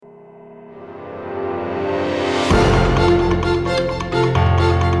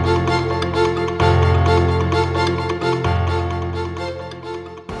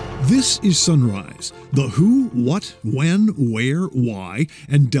This is Sunrise, the who, what, when, where, why,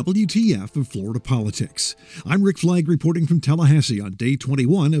 and WTF of Florida politics. I'm Rick Flagg reporting from Tallahassee on day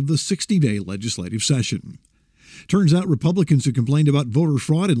 21 of the 60-day legislative session. Turns out Republicans who complained about voter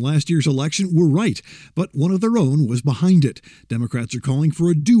fraud in last year's election were right, but one of their own was behind it. Democrats are calling for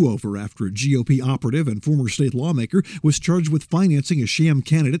a do-over after a GOP operative and former state lawmaker was charged with financing a sham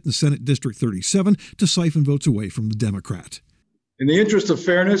candidate in Senate District 37 to siphon votes away from the Democrat. In the interest of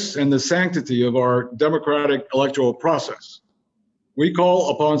fairness and the sanctity of our democratic electoral process, we call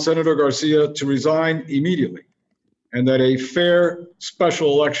upon Senator Garcia to resign immediately and that a fair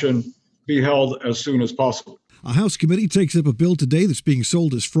special election be held as soon as possible. A House committee takes up a bill today that's being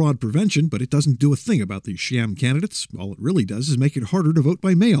sold as fraud prevention, but it doesn't do a thing about these sham candidates. All it really does is make it harder to vote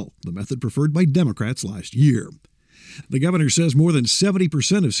by mail, the method preferred by Democrats last year. The governor says more than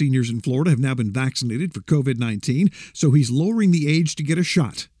 70% of seniors in Florida have now been vaccinated for COVID-19, so he's lowering the age to get a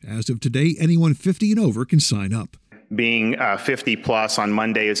shot. As of today, anyone 50 and over can sign up. Being 50 plus on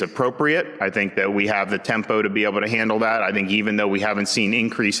Monday is appropriate. I think that we have the tempo to be able to handle that. I think even though we haven't seen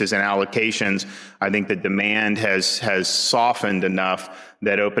increases in allocations, I think the demand has softened enough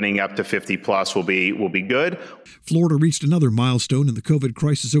that opening up to 50 plus will be good. Florida reached another milestone in the COVID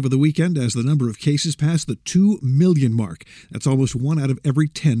crisis over the weekend as the number of cases passed the 2 million mark. That's almost 1 out of every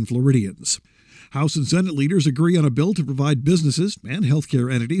 10 Floridians. House and Senate leaders agree on a bill to provide businesses and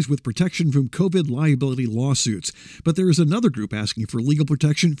healthcare entities with protection from COVID liability lawsuits. But there is another group asking for legal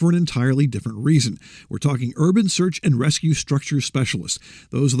protection for an entirely different reason. We're talking urban search and rescue structure specialists.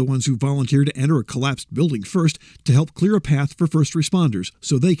 Those are the ones who volunteer to enter a collapsed building first to help clear a path for first responders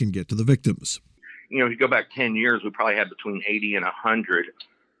so they can get to the victims. You know, if you go back 10 years, we probably had between 80 and 100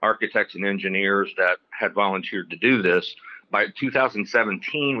 architects and engineers that had volunteered to do this. By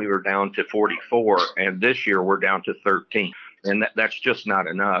 2017, we were down to 44, and this year we're down to 13, and that's just not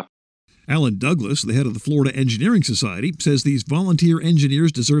enough. Alan Douglas, the head of the Florida Engineering Society, says these volunteer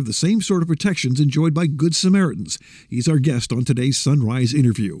engineers deserve the same sort of protections enjoyed by Good Samaritans. He's our guest on today's Sunrise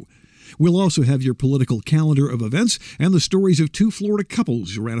interview. We'll also have your political calendar of events and the stories of 2 Florida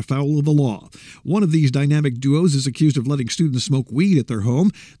couples who ran afoul of the law. One of these dynamic duos is accused of letting students smoke weed at their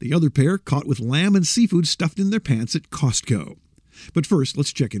home. The other pair caught with lamb and seafood stuffed in their pants at Costco. But first,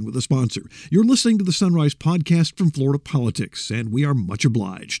 let's check in with a sponsor. You're listening to the Sunrise Podcast from Florida Politics, and we are much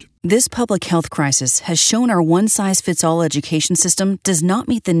obliged. This public health crisis has shown our one-size-fits-all education system does not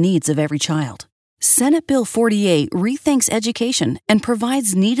meet the needs of every child. Senate Bill 48 rethinks education and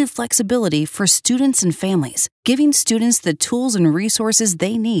provides needed flexibility for students and families, giving students the tools and resources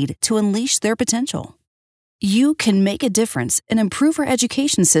they need to unleash their potential. You can make a difference and improve our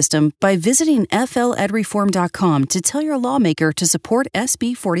education system by visiting fledreform.com to tell your lawmaker to support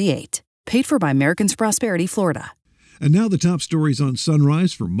SB 48. Paid for by Americans Prosperity, Florida. And now the top stories on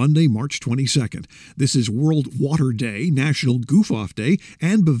Sunrise for Monday, March 22nd. This is World Water Day, National Goof Off Day,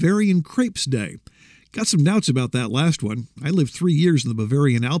 and Bavarian Crepes Day. Got some doubts about that last one. I lived 3 years in the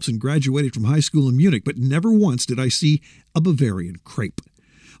Bavarian Alps and graduated from high school in Munich, but never once did I see a Bavarian crepe.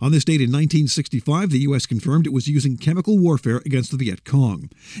 On this date in 1965, the U.S. confirmed it was using chemical warfare against the Viet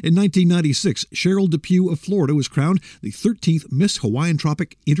Cong. In 1996, Cheryl Depew of Florida was crowned the 13th Miss Hawaiian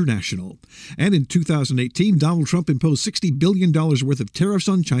Tropic International. And in 2018, Donald Trump imposed $60 billion worth of tariffs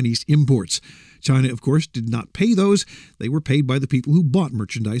on Chinese imports. China, of course, did not pay those. They were paid by the people who bought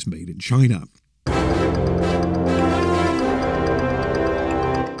merchandise made in China.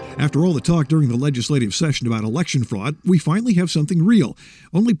 After all the talk during the legislative session about election fraud, we finally have something real.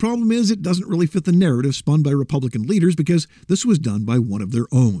 Only problem is it doesn't really fit the narrative spun by Republican leaders because this was done by one of their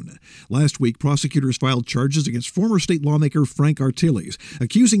own. Last week, prosecutors filed charges against former state lawmaker Frank Artiles,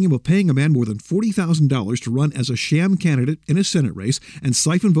 accusing him of paying a man more than $40,000 to run as a sham candidate in a Senate race and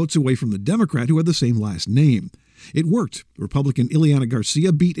siphon votes away from the Democrat who had the same last name. It worked. Republican Ileana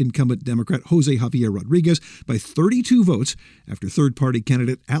Garcia beat incumbent Democrat Jose Javier Rodriguez by 32 votes after third-party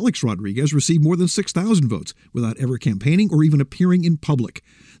candidate Alex Rodriguez received more than 6,000 votes without ever campaigning or even appearing in public.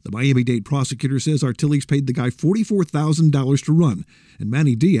 The Miami-Dade prosecutor says Artiles paid the guy $44,000 to run. And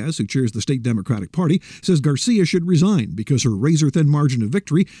Manny Diaz, who chairs the state Democratic Party, says Garcia should resign because her razor-thin margin of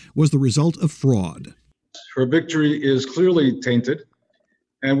victory was the result of fraud. Her victory is clearly tainted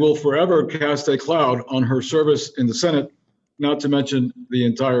and will forever cast a cloud on her service in the Senate, not to mention the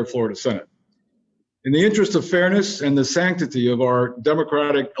entire Florida Senate. In the interest of fairness and the sanctity of our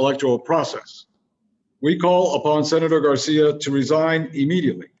democratic electoral process, we call upon Senator Garcia to resign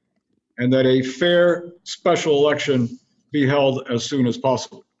immediately and that a fair special election be held as soon as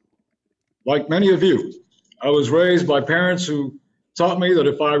possible. Like many of you, I was raised by parents who taught me that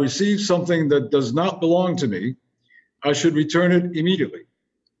if I received something that does not belong to me, I should return it immediately.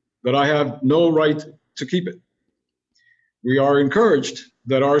 that I have no right to keep it. We are encouraged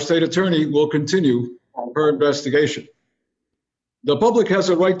that our state attorney will continue her investigation. The public has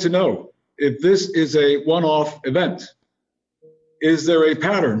a right to know if this is a one-off event. Is there a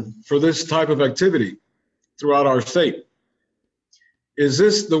pattern for this type of activity throughout our state? Is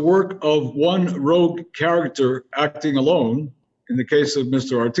this the work of one rogue character acting alone in the case of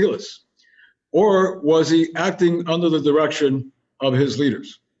Mr. Artiles? Or was he acting under the direction of his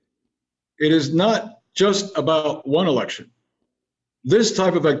leaders? It is not just about one election. This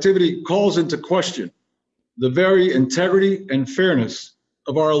type of activity calls into question the very integrity and fairness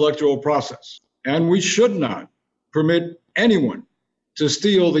of our electoral process. And we should not permit anyone to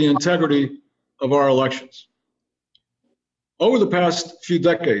steal the integrity of our elections. Over the past few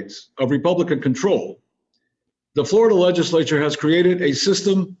decades of Republican control, the Florida legislature has created a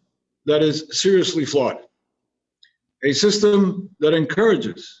system that is seriously flawed, a system that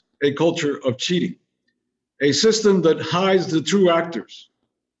encourages a culture of cheating, a system that hides the true actors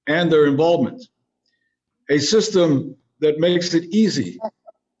and their involvement, a system that makes it easy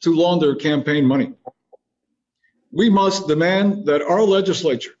to launder campaign money. We must demand that our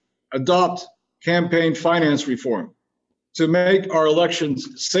legislature adopt campaign finance reform to make our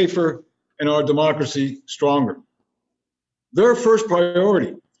elections safer and our democracy stronger. Their first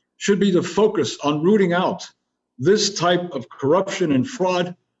priority should be to focus on rooting out this type of corruption and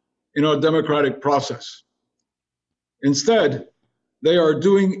fraud in our democratic process. Instead, they are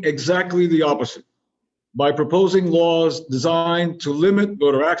doing exactly the opposite by proposing laws designed to limit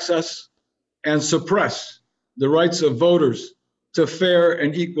voter access and suppress the rights of voters to fair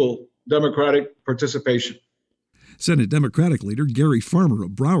and equal democratic participation. Senate Democratic leader Gary Farmer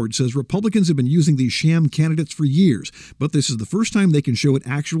of Broward says Republicans have been using these sham candidates for years, but this is the first time they can show it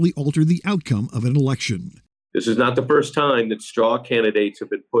actually altered the outcome of an election. This is not the first time that straw candidates have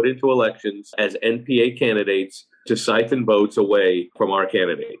been put into elections as NPA candidates to siphon votes away from our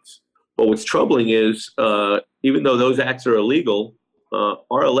candidates. But what's troubling is, even though those acts are illegal,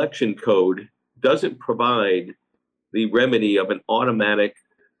 our election code doesn't provide the remedy of an automatic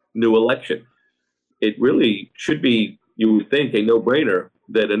new election. It really should be, you would think, a no-brainer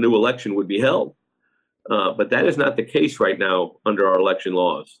that a new election would be held. But that is not the case right now under our election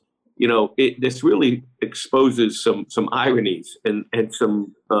laws. You know, this really exposes some ironies and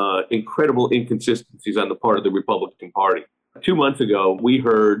some incredible inconsistencies on the part of the Republican Party. 2 months ago, we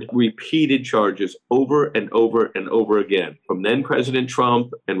heard repeated charges over and over and over again from then President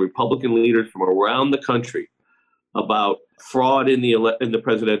Trump and Republican leaders from around the country about fraud in the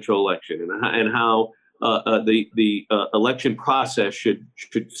presidential election and how the election process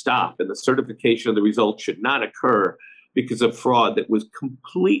should stop and the certification of the results should not occur because of fraud that was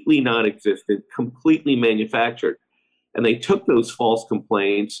completely non-existent, completely manufactured. And they took those false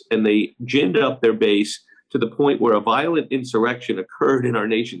complaints and they ginned up their base to the point where a violent insurrection occurred in our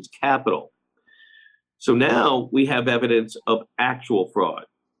nation's capital. So now we have evidence of actual fraud,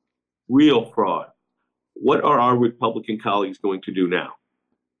 real fraud. What are our Republican colleagues going to do now?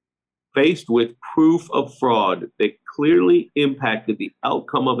 Faced with proof of fraud that clearly impacted the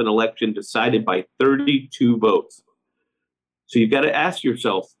outcome of an election decided by 32 votes. So you've got to ask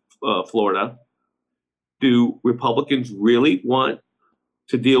yourself, Florida, do Republicans really want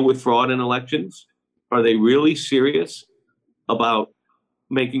to deal with fraud in elections? Are they really serious about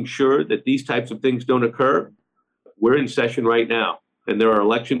making sure that these types of things don't occur? We're in session right now, and there are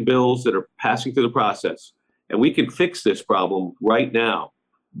election bills that are passing through the process. And we can fix this problem right now,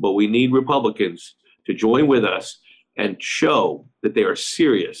 but we need Republicans to join with us and show that they are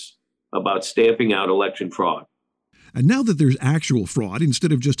serious about stamping out election fraud. And now that there's actual fraud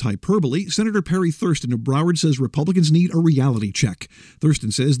instead of just hyperbole, Senator Perry Thurston of Broward says Republicans need a reality check.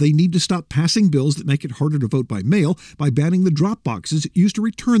 Thurston says they need to stop passing bills that make it harder to vote by mail by banning the drop boxes used to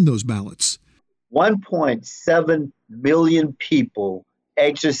return those ballots. 1.7 million people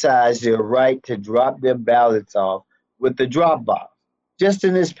exercise their right to drop their ballots off with the drop box. Just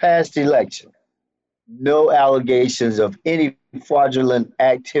in this past election, no allegations of any fraudulent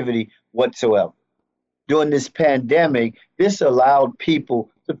activity whatsoever. During this pandemic, this allowed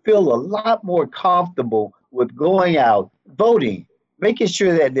people to feel a lot more comfortable with going out, voting, making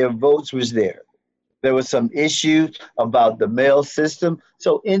sure that their votes was there. There were some issues about the mail system,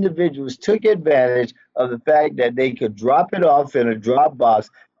 so individuals took advantage of the fact that they could drop it off in a drop box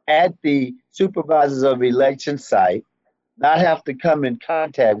at the supervisors of election site, not have to come in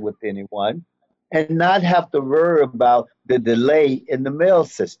contact with anyone, and not have to worry about the delay in the mail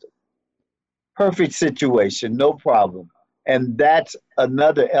system. Perfect situation, no problem. And that's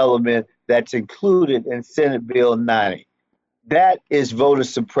another element that's included in Senate Bill 90. That is voter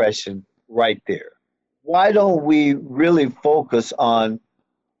suppression right there. Why don't we really focus on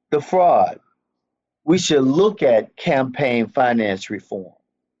the fraud? We should look at campaign finance reform.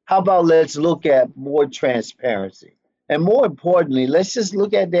 How about let's look at more transparency? And more importantly, let's just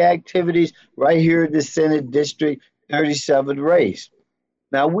look at the activities right here in the Senate District 37 race.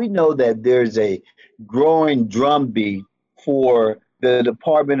 Now, we know that there's a growing drumbeat for the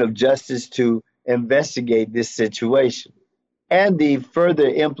Department of Justice to investigate this situation and the further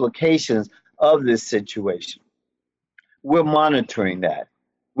implications of this situation. We're monitoring that.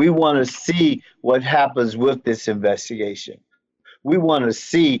 We want to see what happens with this investigation. We want to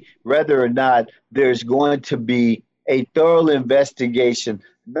see whether or not there's going to be a thorough investigation,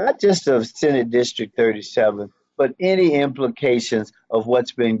 not just of Senate District 37, but any implications of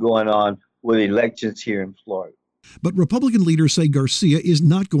what's been going on with elections here in Florida. But Republican leaders say Garcia is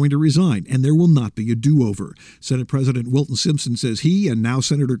not going to resign, and there will not be a do-over. Senate President Wilton Simpson says he and now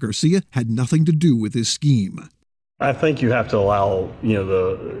Senator Garcia had nothing to do with this scheme. I think you have to allow,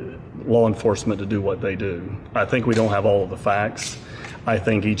 the law enforcement to do what they do. I think we don't have all of the facts. I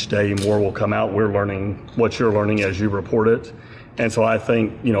think each day more will come out. We're learning what you're learning as you report it. And so I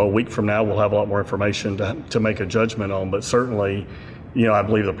think, a week from now we'll have a lot more information to make a judgment on. But certainly, I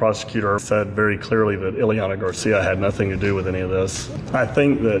believe the prosecutor said very clearly that Ileana Garcia had nothing to do with any of this. I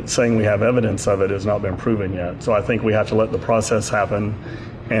think that saying we have evidence of it has not been proven yet. So I think we have to let the process happen,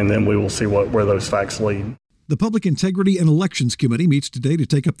 and then we will see where those facts lead. The Public Integrity and Elections Committee meets today to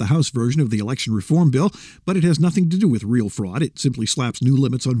take up the House version of the election reform bill, but it has nothing to do with real fraud. It simply slaps new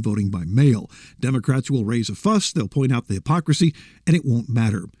limits on voting by mail. Democrats will raise a fuss, they'll point out the hypocrisy, and it won't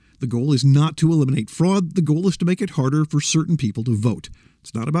matter. The goal is not to eliminate fraud. The goal is to make it harder for certain people to vote.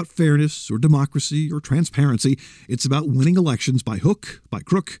 It's not about fairness or democracy or transparency. It's about winning elections by hook, by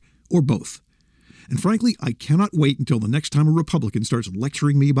crook, or both. And frankly, I cannot wait until the next time a Republican starts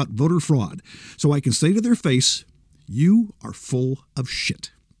lecturing me about voter fraud, so I can say to their face, you are full of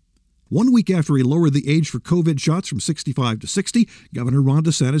shit. 1 week after he lowered the age for COVID shots from 65 to 60, Governor Ron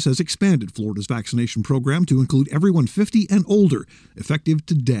DeSantis has expanded Florida's vaccination program to include everyone 50 and older, effective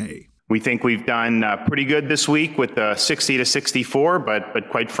today. We think we've done pretty good this week with the 60 to 64, but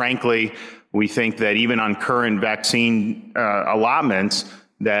quite frankly, we think that even on current vaccine allotments,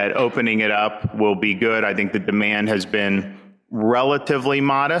 that opening it up will be good. I think the demand has been relatively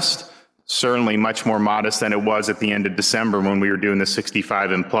modest, certainly much more modest than it was at the end of December when we were doing the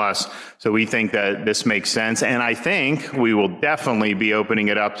 65 and plus. So we think that this makes sense. And I think we will definitely be opening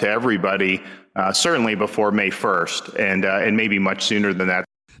it up to everybody, certainly before May 1st, and maybe much sooner than that.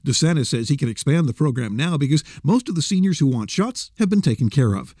 DeSantis says he can expand the program now because most of the seniors who want shots have been taken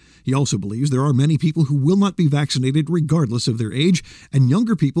care of. He also believes there are many people who will not be vaccinated regardless of their age, and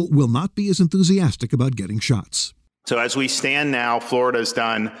younger people will not be as enthusiastic about getting shots. So as we stand now, Florida's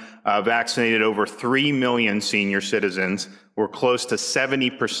done vaccinated over 3 million senior citizens. We're close to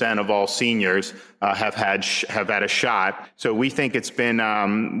 70% of all seniors have had a shot. So we think it's been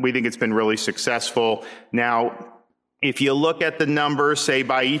really successful. Now, if you look at the numbers, say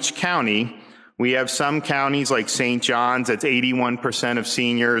by each county, we have some counties like St. John's, that's 81% of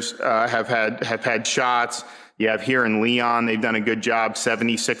seniors have had shots. You have here in Leon, they've done a good job,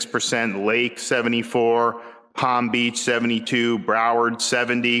 76%, Lake 74%, Palm Beach 72%, Broward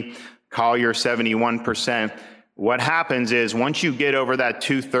 70%, Collier 71%. What happens is once you get over that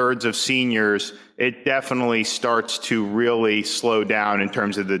 2/3 of seniors, it definitely starts to really slow down in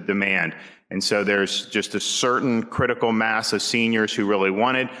terms of the demand. And so there's just a certain critical mass of seniors who really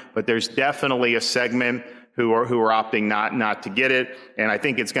want it, but there's definitely a segment who are opting not to get it. And I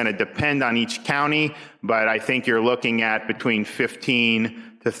think it's going to depend on each county, but I think you're looking at between 15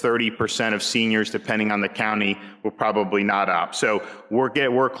 to 30% of seniors, depending on the county, will probably not opt. So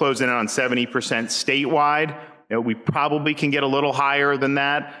we're closing in on 70% statewide. We probably can get a little higher than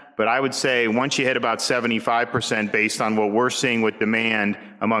that, but I would say once you hit about 75% based on what we're seeing with demand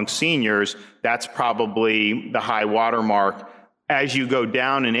among seniors, that's probably the high water mark. As you go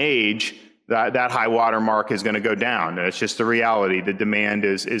down in age, that high water mark is going to go down. It's just the reality. The demand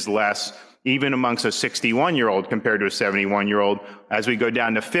is less, even amongst a 61-year-old compared to a 71-year-old. As we go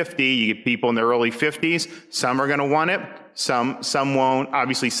down to 50, you get people in their early 50s. Some are going to want it. Some won't.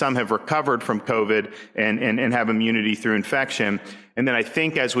 Obviously, some have recovered from COVID and have immunity through infection. And then I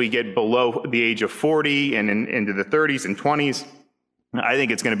think as we get below the age of 40 and into the 30s and 20s, I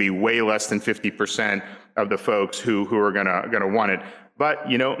think it's going to be way less than 50% of the folks who are gonna want it.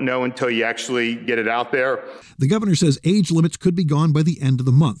 But you don't know until you actually get it out there. The governor says age limits could be gone by the end of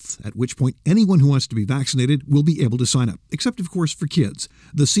the month, at which point anyone who wants to be vaccinated will be able to sign up, except, of course, for kids.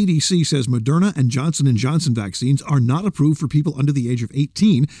 The CDC says Moderna and Johnson & Johnson vaccines are not approved for people under the age of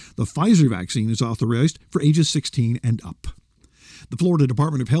 18. The Pfizer vaccine is authorized for ages 16 and up. The Florida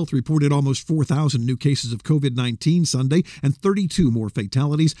Department of Health reported almost 4,000 new cases of COVID-19 Sunday and 32 more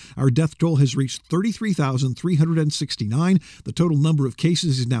fatalities. Our death toll has reached 33,369. The total number of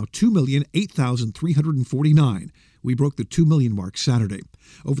cases is now 2,008,349. We broke the 2 million mark Saturday.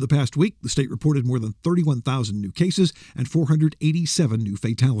 Over the past week, the state reported more than 31,000 new cases and 487 new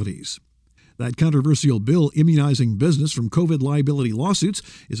fatalities. That controversial bill immunizing business from COVID liability lawsuits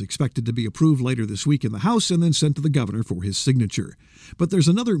is expected to be approved later this week in the House and then sent to the governor for his signature. But there's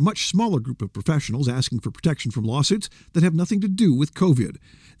another much smaller group of professionals asking for protection from lawsuits that have nothing to do with COVID.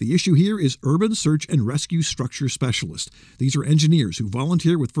 The issue here is urban search and rescue structure specialists. These are engineers who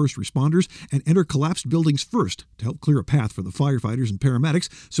volunteer with first responders and enter collapsed buildings first to help clear a path for the firefighters and paramedics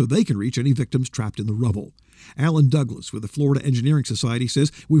so they can reach any victims trapped in the rubble. Alan Douglas with the Florida Engineering Society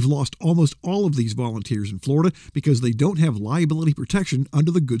says we've lost almost all of these volunteers in Florida because they don't have liability protection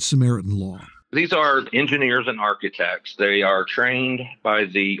under the Good Samaritan law. These are engineers and architects. They are trained by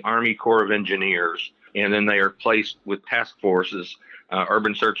the Army Corps of Engineers, and then they are placed with task forces,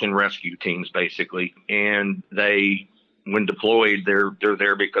 urban search and rescue teams, basically. And they, when deployed, they're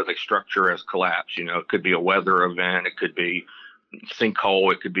there because a structure has collapsed. You know, it could be a weather event, it could be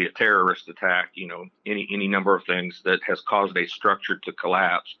sinkhole, it could be a terrorist attack, you know, any number of things that has caused a structure to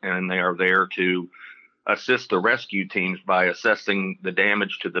collapse, and they are there to assist the rescue teams by assessing the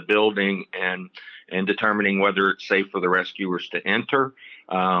damage to the building and determining whether it's safe for the rescuers to enter,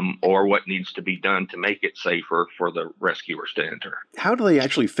 or what needs to be done to make it safer for the rescuers to enter. How do they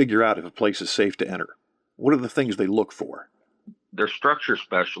actually figure out if a place is safe to enter? What are the things they look for? They're structure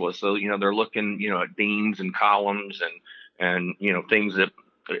specialists, so, you know, they're looking, you know, at beams and columns and you know, things that,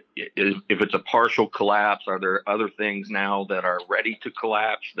 if it's a partial collapse, are there other things now that are ready to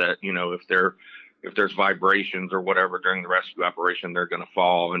collapse that, you know, if there's vibrations or whatever during the rescue operation, they're going to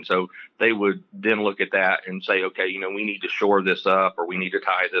fall. And so they would then look at that and say, okay, you know, we need to shore this up, or we need to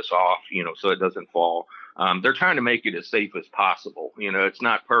tie this off, you know, so it doesn't fall. They're trying to make it as safe as possible. You know, it's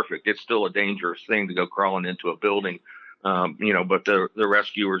not perfect. It's still a dangerous thing to go crawling into a building, you know, but the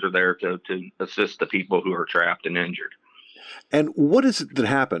rescuers are there to assist the people who are trapped and injured. And what is it that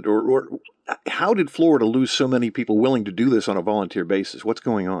happened, or how did Florida lose so many people willing to do this on a volunteer basis? What's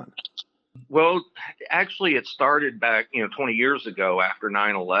going on? Well, actually, it started back, you know, 20 years ago after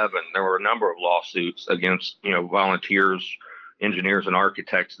 9/11. There were a number of lawsuits against, you know, volunteers, engineers, and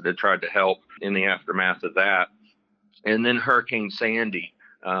architects that had tried to help in the aftermath of that. And then Hurricane Sandy,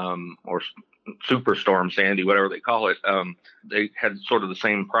 or Superstorm Sandy, whatever they call it, they had sort of the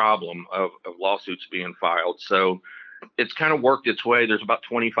same problem of lawsuits being filed. So it's kind of worked its way. There's about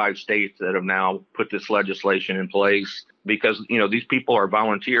 25 states that have now put this legislation in place because, you know, these people are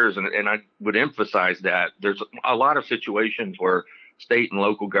volunteers. And I would emphasize that there's a lot of situations where state and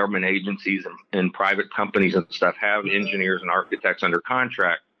local government agencies and private companies and stuff have engineers and architects under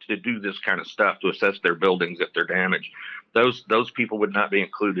contract to do this kind of stuff, to assess their buildings if they're damaged. Those people would not be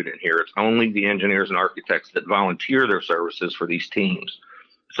included in here. It's only the engineers and architects that volunteer their services for these teams.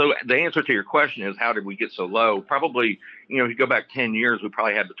 So the answer to your question is, how did we get so low? Probably, you know, if you go back 10 years, we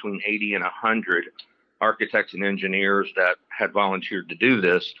probably had between 80 and 100 architects and engineers that had volunteered to do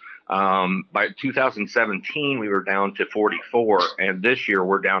this. By 2017, we were down to 44, and this year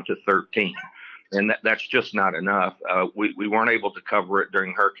we're down to 13. And that's just not enough. We weren't able to cover it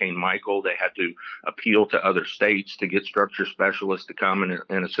during Hurricane Michael. They had to appeal to other states to get structure specialists to come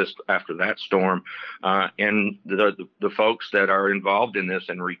and assist after that storm. And the folks that are involved in this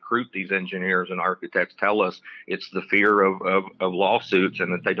and recruit these engineers and architects tell us it's the fear of lawsuits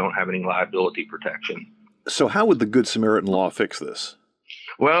and that they don't have any liability protection. So how would the Good Samaritan law fix this?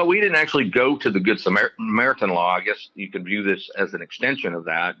 Well, we didn't actually go to the Good Samaritan law. I guess you could view this as an extension of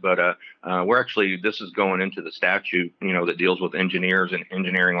that, but this is going into the statute, you know, that deals with engineers and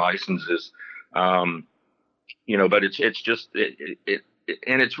engineering licenses, you know, but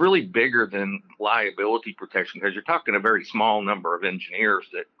it's really bigger than liability protection, because you're talking a very small number of engineers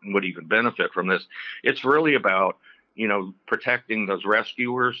that would even benefit from this. It's really about, you know, protecting those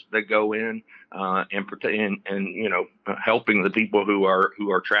rescuers that go in and you know, helping the people who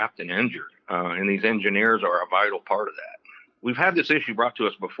are trapped and injured. And these engineers are a vital part of that. We've had this issue brought to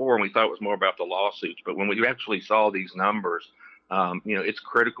us before, and we thought it was more about the lawsuits. But when we actually saw these numbers, you know, it's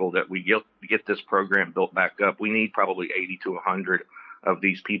critical that we get this program built back up. We need probably 80 to 100 of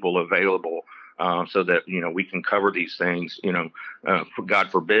these people available so that, we can cover these things.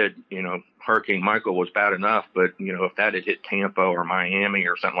 God forbid, Hurricane Michael was bad enough, but, if that had hit Tampa or Miami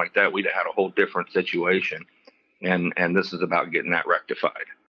or something like that, we'd have had a whole different situation. And this is about getting that rectified.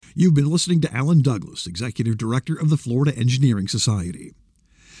 You've been listening to Alan Douglas, Executive Director of the Florida Engineering Society.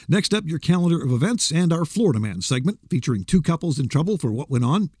 Next up, your calendar of events and our Florida Man segment featuring two couples in trouble for what went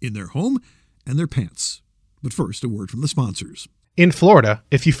on in their home and their pants. But first, a word from the sponsors. In Florida,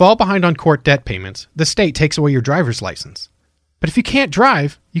 if you fall behind on court debt payments, the state takes away your driver's license. But if you can't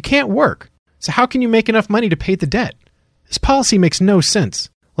drive, you can't work. So how can you make enough money to pay the debt? This policy makes no sense.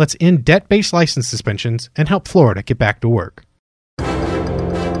 Let's end debt-based license suspensions and help Florida get back to work.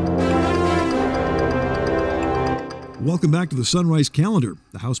 Welcome back to the Sunrise Calendar.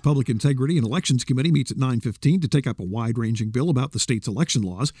 The House Public Integrity and Elections Committee meets at 9:15 to take up a wide-ranging bill about the state's election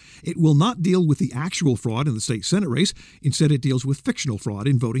laws. It will not deal with the actual fraud in the state Senate race. Instead, it deals with fictional fraud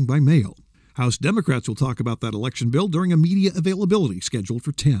in voting by mail. House Democrats will talk about that election bill during a media availability scheduled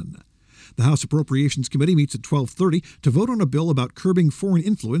for 10. The House Appropriations Committee meets at 12:30 to vote on a bill about curbing foreign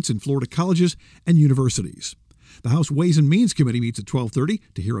influence in Florida colleges and universities. The House Ways and Means Committee meets at 12:30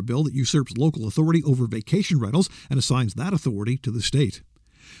 to hear a bill that usurps local authority over vacation rentals and assigns that authority to the state.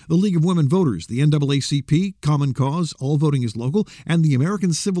 The League of Women Voters, the NAACP, Common Cause, All Voting is Local, and the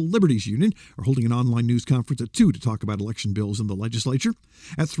American Civil Liberties Union are holding an online news conference at 2 to talk about election bills in the legislature.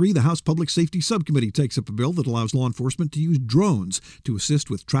 At 3, the House Public Safety Subcommittee takes up a bill that allows law enforcement to use drones to assist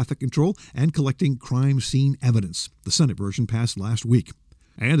with traffic control and collecting crime scene evidence. The Senate version passed last week.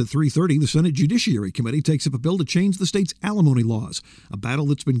 And at 3:30, the Senate Judiciary Committee takes up a bill to change the state's alimony laws, a battle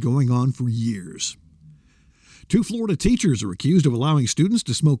that's been going on for years. 2 Florida teachers are accused of allowing students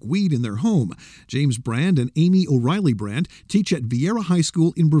to smoke weed in their home. James Brand and Amy O'Reilly Brand teach at Vieira High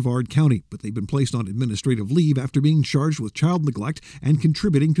School in Brevard County, but they've been placed on administrative leave after being charged with child neglect and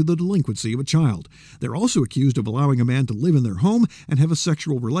contributing to the delinquency of a child. They're also accused of allowing a man to live in their home and have a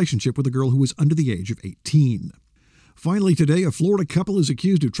sexual relationship with a girl who was under the age of 18. Finally today, a Florida couple is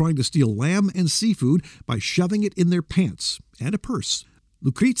accused of trying to steal lamb and seafood by shoving it in their pants and a purse.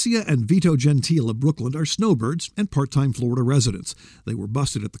 Lucrezia and Vito Gentile of Brooklyn are snowbirds and part-time Florida residents. They were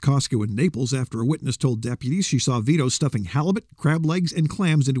busted at the Costco in Naples after a witness told deputies she saw Vito stuffing halibut, crab legs, and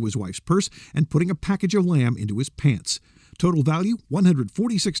clams into his wife's purse and putting a package of lamb into his pants. Total value,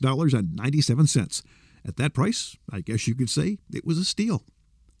 $146.97. At that price, I guess you could say it was a steal.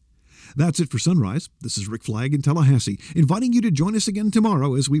 That's it for Sunrise. This is Rick Flagg in Tallahassee, inviting you to join us again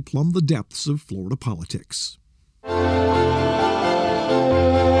tomorrow as we plumb the depths of Florida politics.